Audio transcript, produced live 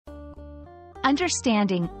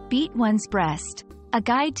Understanding, beat one's breast. A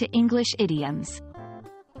guide to English idioms.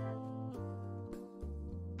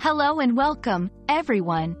 Hello and welcome,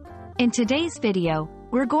 everyone. In today's video,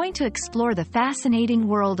 we're going to explore the fascinating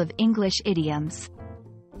world of English idioms.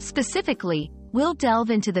 Specifically, we'll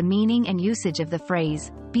delve into the meaning and usage of the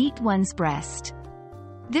phrase, beat one's breast.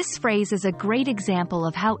 This phrase is a great example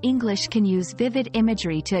of how English can use vivid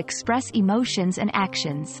imagery to express emotions and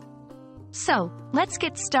actions. So, let's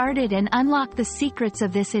get started and unlock the secrets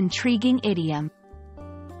of this intriguing idiom.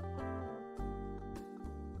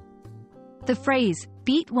 The phrase,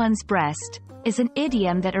 beat one's breast, is an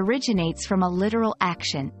idiom that originates from a literal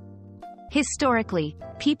action. Historically,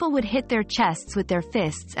 people would hit their chests with their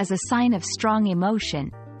fists as a sign of strong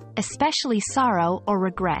emotion, especially sorrow or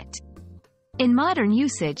regret. In modern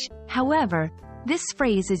usage, however, this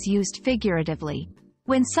phrase is used figuratively.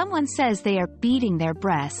 When someone says they are beating their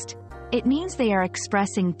breast, it means they are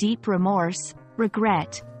expressing deep remorse,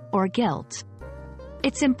 regret, or guilt.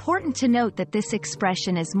 It's important to note that this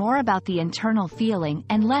expression is more about the internal feeling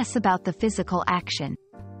and less about the physical action.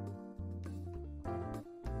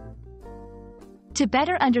 To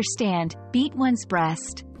better understand, beat one's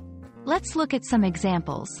breast, let's look at some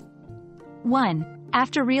examples. 1.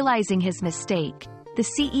 After realizing his mistake, the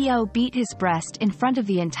CEO beat his breast in front of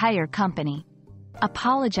the entire company,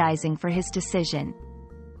 apologizing for his decision.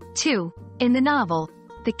 2. In the novel,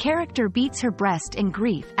 the character beats her breast in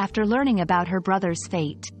grief after learning about her brother's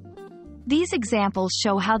fate. These examples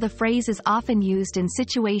show how the phrase is often used in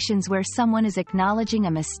situations where someone is acknowledging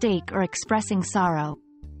a mistake or expressing sorrow.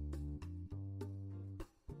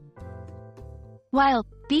 While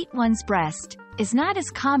beat one's breast is not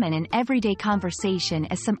as common in everyday conversation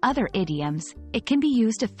as some other idioms, it can be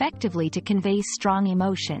used effectively to convey strong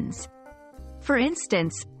emotions. For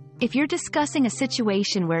instance, if you're discussing a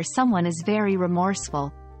situation where someone is very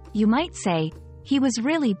remorseful, you might say, "He was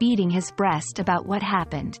really beating his breast about what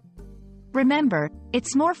happened." Remember,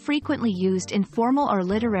 it's more frequently used in formal or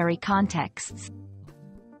literary contexts.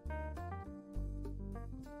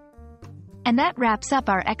 And that wraps up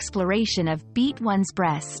our exploration of beat one's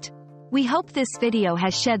breast. We hope this video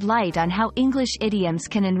has shed light on how English idioms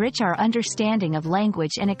can enrich our understanding of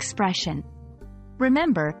language and expression.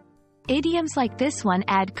 Remember, idioms like this one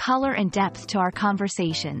add color and depth to our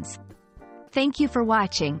conversations. Thank you for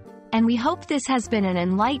watching, and we hope this has been an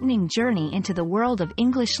enlightening journey into the world of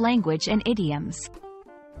English language and idioms.